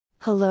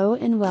Hello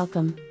and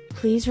welcome.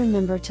 Please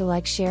remember to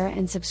like, share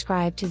and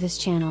subscribe to this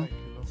channel.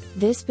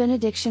 This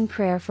benediction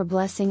prayer for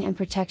blessing and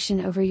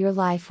protection over your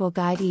life will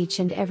guide each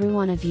and every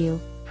one of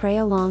you. Pray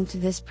along to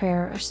this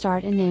prayer or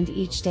start and end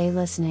each day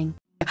listening.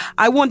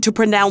 I want to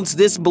pronounce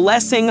this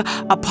blessing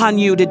upon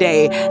you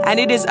today, and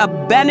it is a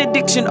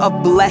benediction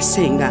of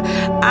blessing.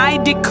 I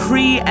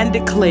decree and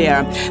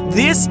declare,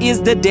 this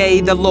is the day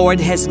the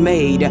Lord has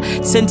made.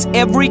 Since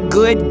every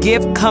good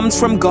gift comes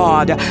from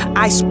God,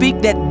 I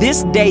speak that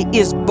this day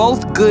is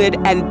both good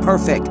and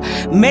perfect.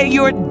 May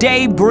your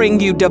day bring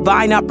you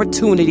divine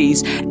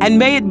opportunities, and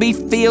may it be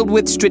filled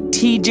with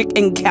strategic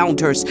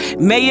encounters.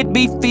 May it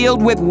be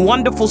filled with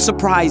wonderful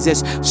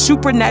surprises,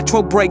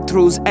 supernatural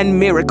breakthroughs, and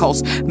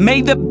miracles.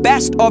 May the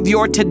best of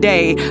your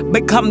today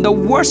become the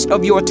worst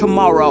of your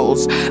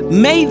tomorrows.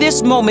 May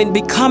this moment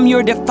become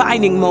your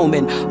defining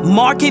moment,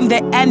 marking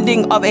the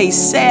ending of a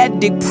sad,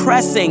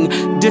 depressing,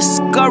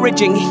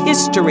 discouraging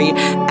history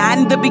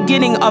and the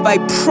beginning of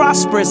a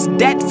prosperous,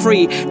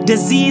 debt-free,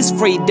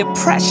 disease-free,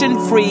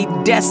 depression-free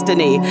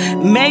destiny.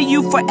 May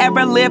you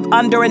forever live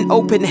under an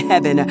open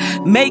heaven.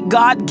 May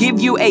God give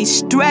you a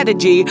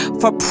strategy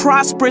for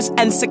prosperous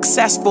and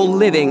successful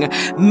living.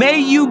 May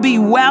you be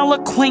well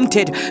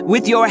acquainted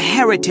with your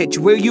heritage,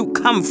 where you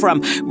come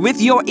from,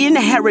 with your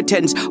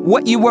inheritance,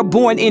 what you were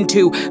born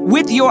into,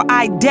 with your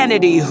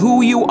identity,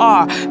 who you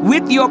are,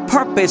 with your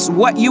purpose,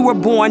 what you were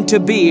born to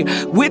be,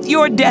 with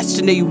your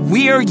destiny,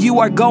 where you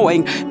are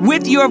going,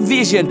 with your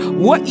vision,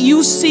 what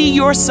you see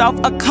yourself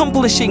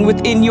accomplishing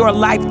within your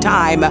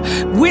lifetime,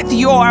 with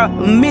your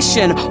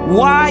mission,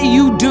 why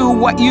you do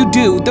what you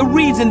do, the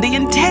reason, the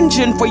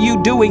intention for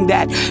you doing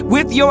that,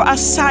 with your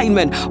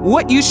assignment,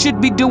 what you should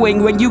be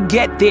doing when you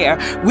get there,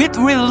 with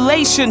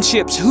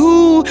relationships, who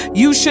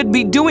you should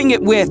be doing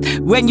it with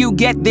when you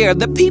get there,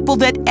 the people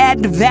that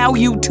add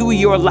value to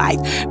your life,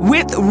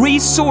 with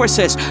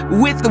resources,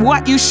 with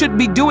what you should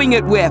be doing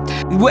it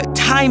with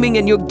timing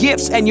and your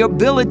gifts and your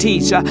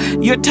abilities.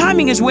 Your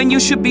timing is when you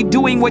should be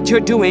doing what you're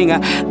doing.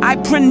 I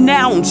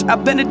pronounce a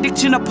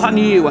benediction upon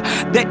you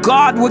that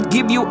God will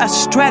give you a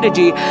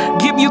strategy,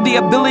 give you the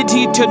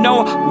ability to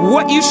know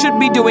what you should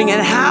be doing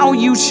and how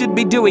you should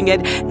be doing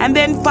it. And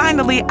then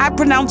finally, I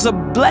pronounce a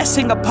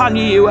blessing upon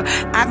you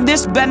and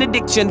this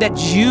benediction that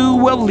you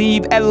will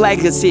leave a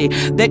legacy,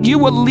 that you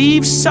will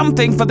leave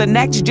something for the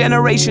next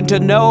generation to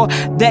know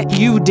that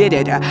you did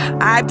it.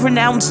 I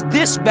pronounce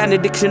this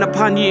benediction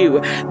upon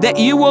you, that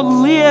you will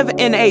live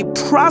in a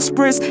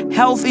prosperous,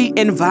 healthy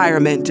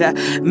environment.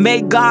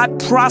 May God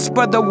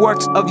prosper the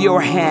works of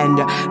your hand.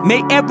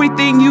 May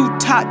everything you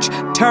touch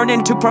turn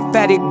into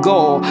prophetic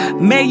gold.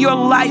 May your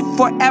life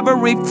forever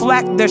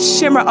reflect the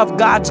shimmer of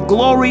God's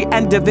glory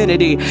and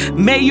divinity.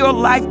 May your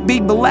life be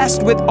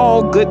blessed with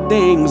all good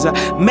things.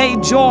 May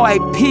joy,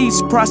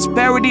 peace,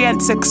 prosperity,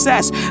 and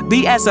success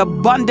be as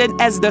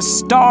abundant as the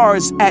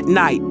stars at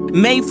night.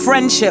 May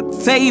friendship,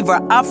 favor,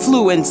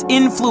 affluence,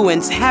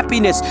 influence,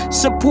 happiness,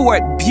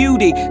 support,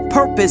 beauty,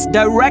 purpose,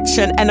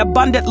 direction, and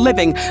abundant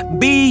living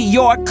be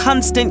your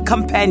constant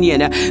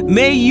companion.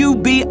 May you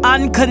be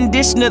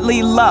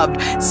unconditionally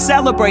loved,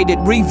 celebrated,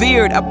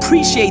 revered,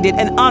 appreciated,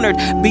 and honored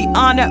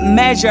beyond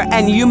measure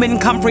and human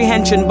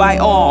comprehension by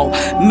all.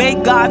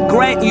 May God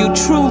grant you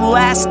true,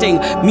 lasting,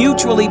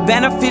 mutually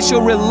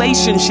beneficial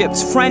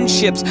relationships,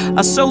 friendships,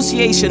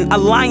 association,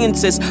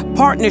 alliances,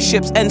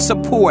 partnerships, and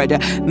support.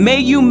 May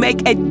you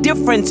make a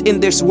difference in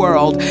this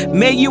world.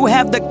 May you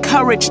have the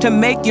courage to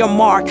make your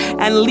mark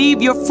and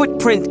leave your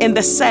footprint in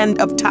the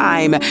sand of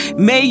time.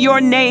 May your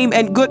name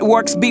and good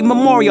works be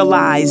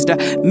memorialized.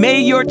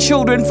 May your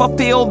children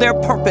fulfill their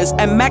purpose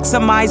and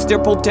maximize their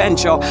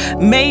potential.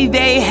 May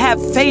they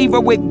have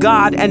favor with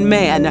God and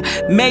man.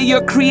 May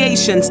your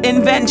creations,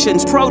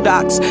 inventions,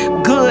 products,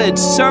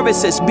 goods,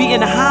 services be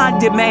in high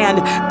demand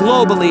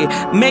globally.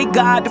 May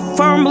God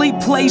firmly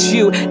place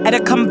you at a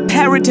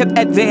comparative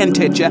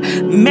advantage.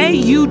 May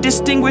you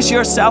distinguish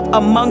yourself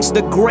amongst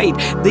the great,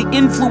 the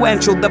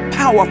influential, the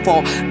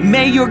powerful.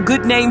 May your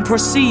good name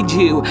precede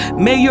you.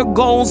 May your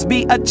goals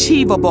be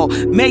achievable.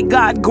 May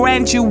God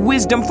grant you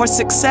wisdom for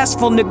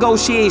successful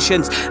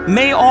negotiations.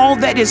 May all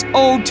that is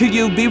owed to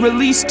you be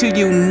released to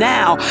you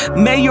now.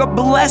 May your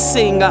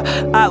blessing,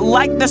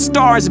 like the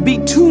stars, be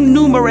too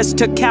numerous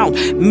to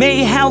count.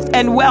 May health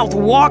and wealth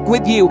walk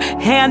with you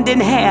hand in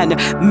hand.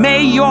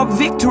 May your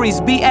victories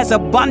be as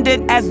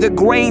abundant as the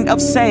grain of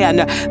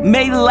sand.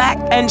 May lack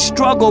and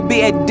struggle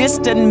be a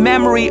distant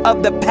memory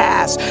of the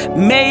past.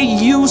 May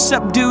you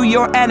subdue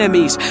your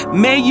enemies.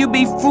 May you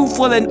be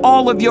fruitful in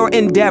all of your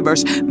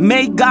endeavors.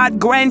 May God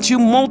grant you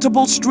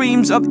multiple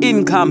streams of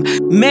income.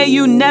 May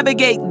you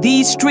navigate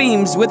these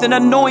streams with an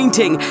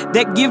anointing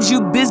that gives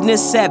you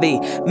business savvy.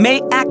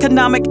 May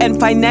economic and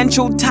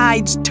financial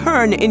tides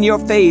turn in your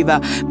favor.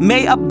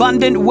 May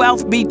abundant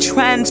wealth be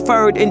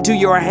transferred into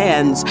your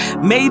hands.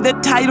 May the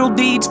title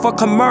deeds for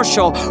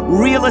commercial,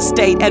 real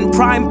estate, and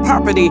prime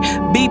property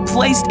be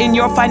placed in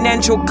your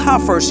financial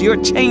coffers, your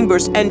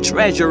chambers, and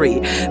treasury.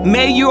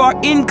 May your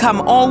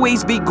income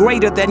always be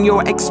greater than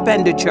your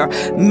expenditure.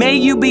 May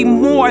you be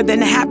more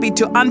than happy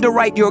to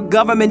underwrite your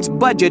government's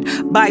budget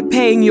by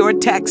paying your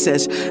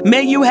taxes.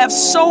 May you have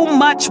so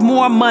much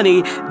more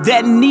money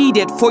than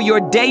needed for your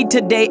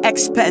day-to-day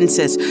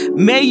expenses.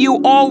 May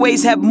you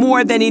always have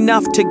more than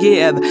enough to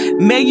give.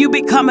 May you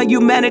become a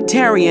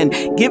humanitarian,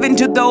 giving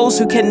to those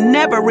who can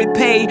never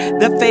repay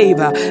the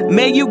favor.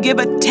 May you give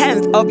a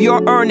tenth of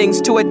your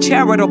earnings to a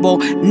charitable,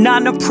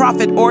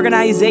 non-profit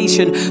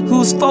organization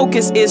whose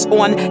focus is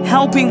on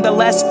helping the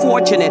less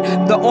fortunate,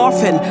 the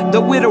orphan,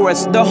 the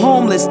widowers, the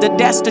homeless, the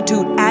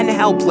destitute, and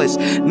helpless.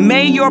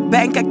 May your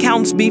bank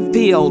accounts be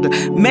filled.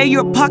 May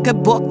your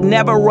pocketbook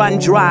never run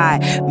dry.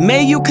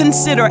 May you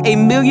consider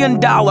 $1 million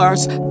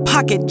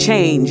pocket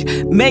change.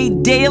 May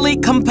daily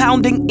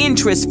compounding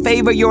interest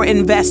favor your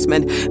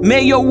investment.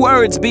 May your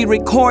words be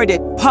recorded,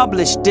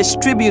 published,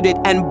 distributed,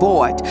 and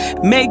bought.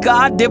 May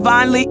God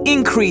divinely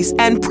increase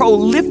and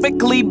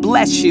prolifically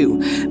bless you.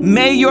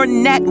 May your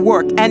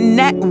network and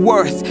net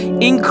worth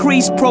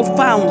increase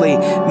profoundly.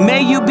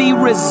 May you be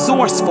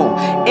resourceful.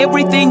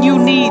 Everything you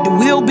need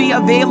will be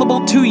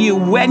available to you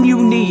when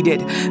you need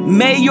it.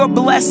 May your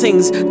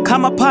blessings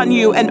come upon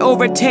you and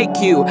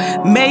overtake you.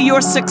 May your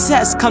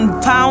success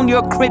confound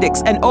your critics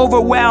and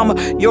overwhelm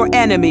your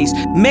enemies.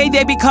 May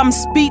they become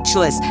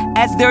speechless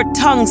as their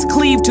tongues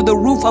cleave to the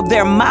roof of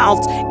their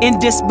mouths in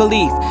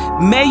disbelief.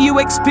 May you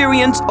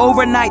experience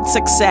overnight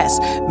success.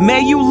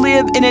 May you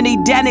live in an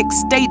Edenic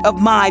state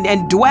of mind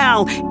and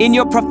dwell in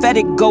your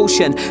prophetic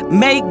Goshen.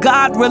 May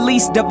God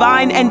release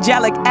divine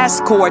angelic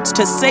escorts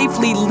to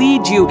safely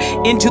lead you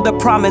into the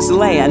promised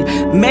land.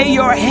 May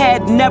your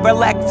head never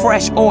lack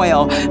fresh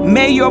oil.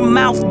 May your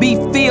mouth be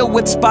filled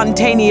with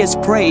spontaneous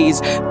praise.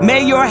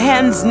 May your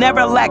hands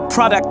never lack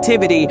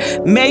productivity.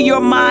 May your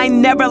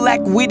mind never lack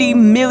witty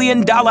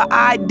million-dollar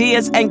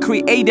ideas and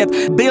creative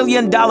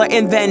billion-dollar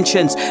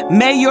inventions.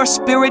 May your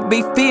spirit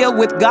be filled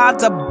with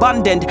God's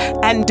abundant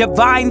and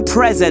divine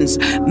presence.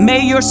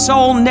 May your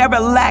soul never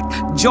lack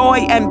joy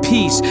and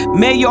peace.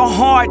 May your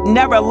heart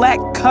never lack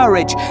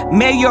courage.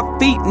 May your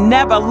feet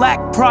never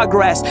lack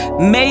progress.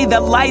 May the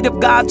light of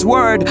God's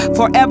word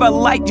forever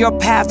light your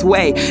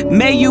pathway.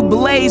 May you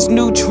blaze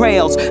new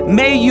trails.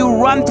 May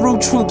you run through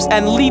troops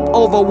and leap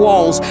over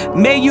walls.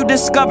 May you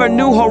discover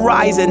new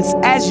horizons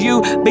as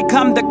you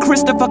become the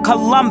Christopher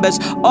Columbus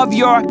of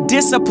your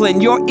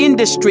discipline, your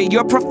industry,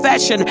 your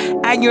profession,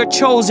 and your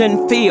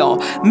chosen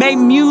field. May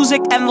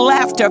music and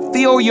laughter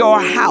fill your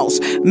house.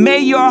 May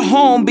your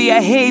home be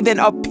a haven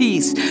of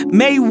peace.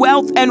 May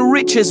wealth and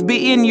riches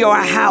be in your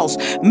house.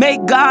 May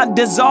God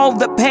dissolve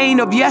the pain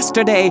of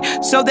yesterday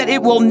so that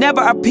it will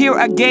never appear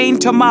again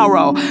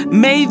tomorrow.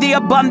 May the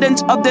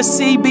abundance of the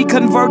sea be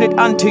converted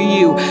unto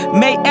you.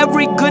 May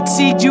every good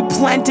seed you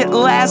planted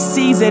last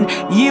season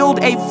yield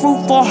a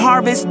fruitful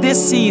harvest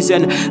this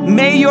season.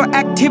 May your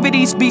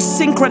activities be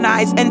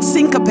synchronized and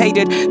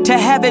syncopated to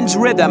heaven's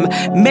rhythm.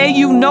 May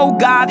you know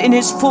God in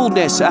his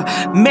fullness.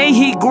 May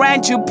he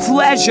grant you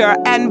pleasure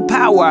and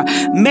power.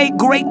 May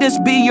greatness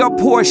be your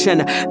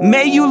portion.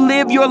 May you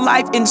live your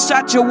life in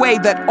such a way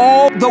that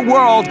all the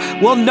world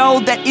will know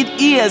that it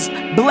is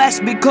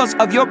blessed because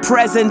of your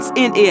presence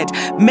in it.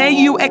 May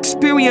you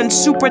experience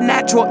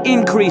supernatural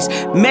increase.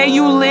 May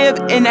you live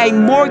in a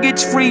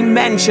mortgage-free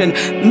mansion.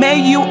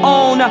 May you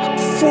own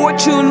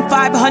Fortune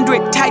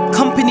 500 type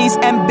companies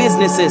and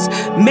businesses.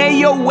 May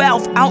your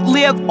wealth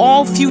outlive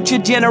all future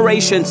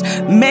generations.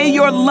 May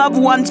your loved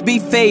ones be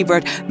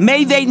favored.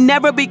 May they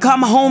never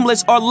become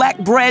homeless or lack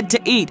bread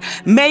to eat.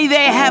 May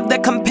they have the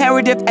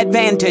comparative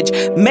advantage.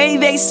 May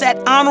they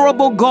set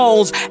honorable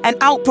goals and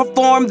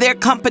outperform their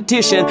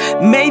competition.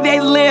 May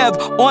they live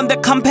on the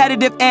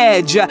competitive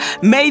edge.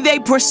 May they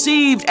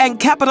perceive and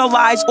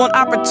capitalize on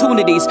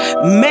opportunities.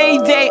 May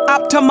they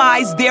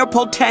optimize their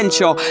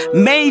potential.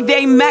 May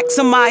they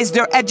maximize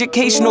their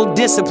educational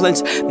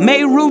disciplines.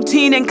 May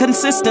routine and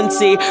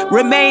consistency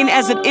remain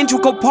as an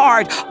integral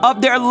part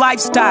of their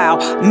lifestyle.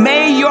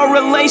 May your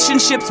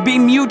relationships be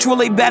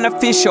mutually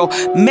beneficial.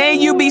 May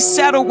you be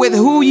settled with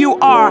who you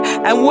are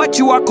and what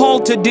you are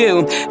called to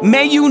do.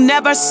 May you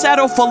never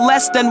settle for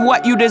less than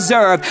what you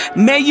deserve.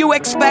 May you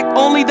expect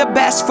only the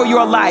best for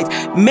your life.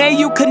 May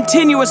you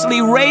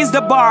continuously raise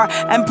the bar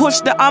and push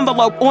the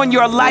envelope on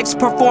your life's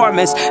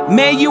performance.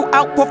 May you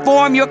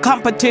outperform your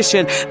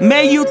competition.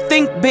 May you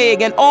think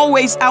big and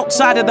always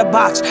outside of the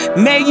box.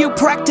 May you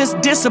practice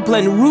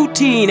discipline,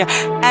 routine,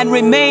 and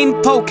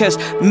remain focused.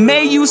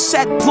 May you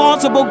set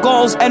plausible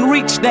goals and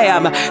reach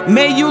them.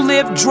 May you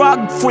live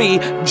drug-free,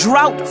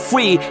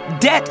 drought-free,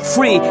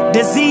 debt-free,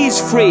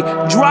 disease-free,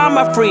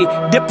 drama-free,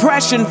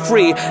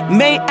 depression-free.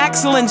 May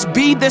excellence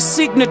be the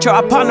signature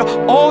upon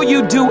all all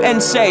you do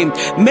and say.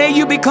 May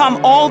you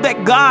become all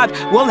that God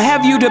will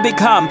have you to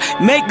become.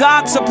 May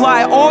God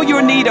supply all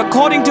your need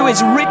according to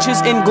his riches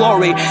in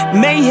glory.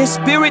 May his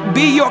spirit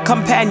be your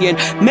companion.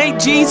 May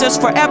Jesus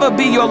forever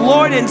be your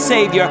Lord and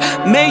Savior.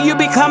 May you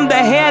become the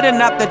head and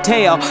not the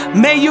tail.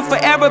 May you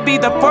forever be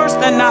the first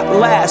and not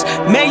last.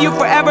 May you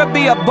forever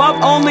be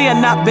above only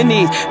and not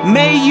beneath.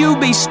 May you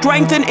be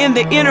strengthened in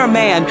the inner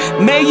man.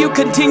 May you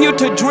continue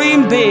to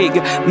dream big.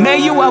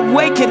 May you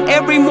awaken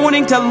every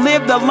morning to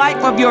live the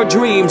life of your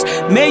dreams.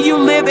 May you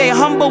live a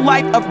humble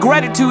life of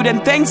gratitude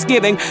and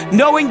thanksgiving,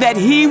 knowing that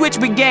he which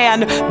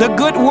began the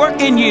good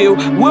work in you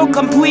will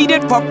complete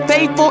it, for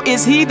faithful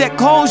is he that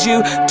calls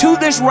you to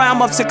this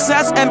realm of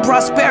success and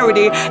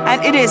prosperity,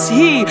 and it is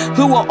he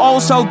who will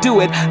also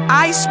do it.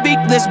 I speak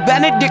this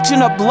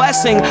benediction of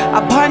blessing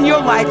upon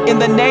your life in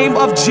the name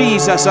of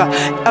Jesus.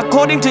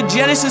 According to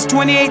Genesis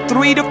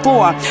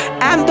 28:3-4,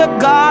 and the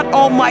God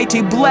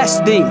Almighty bless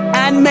thee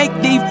and make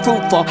thee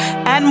fruitful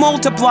and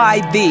multiply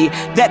thee,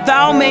 that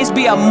thou mayst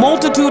be a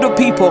multitude of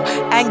people,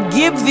 and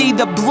give thee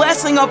the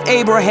blessing of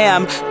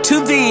Abraham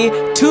to thee,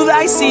 to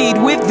thy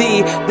seed with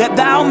thee, that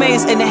thou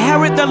mayst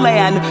inherit the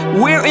land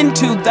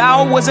whereinto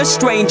thou was a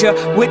stranger,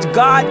 which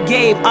God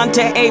gave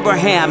unto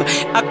Abraham.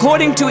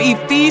 According to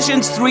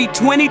Ephesians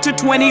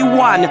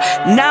 3:20-21,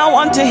 now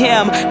unto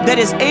him that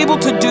is able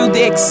to do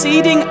the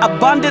exceeding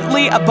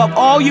abundantly above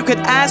all you can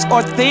ask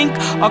or think,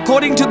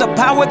 according to the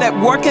power that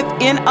worketh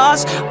in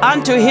us,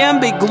 unto him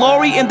be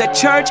glory in the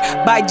church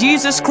by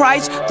Jesus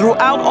Christ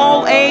throughout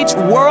all age,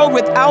 world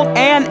without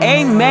end.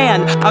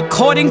 Amen.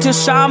 According to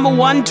Psalm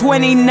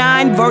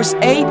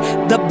 129:8,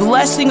 the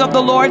blessing of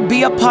the Lord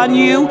be upon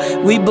you.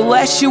 We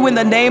bless you in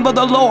the name of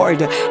the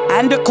Lord.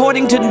 And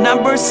according to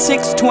Numbers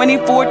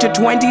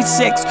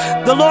 6:24-26,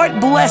 the Lord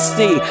bless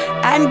thee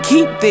and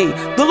keep thee.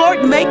 The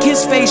Lord make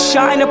his face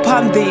shine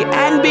upon thee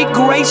and be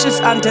gracious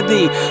unto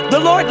thee. The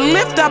Lord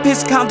lift up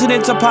his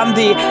countenance upon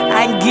thee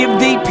and give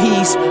thee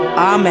peace.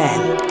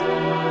 Amen.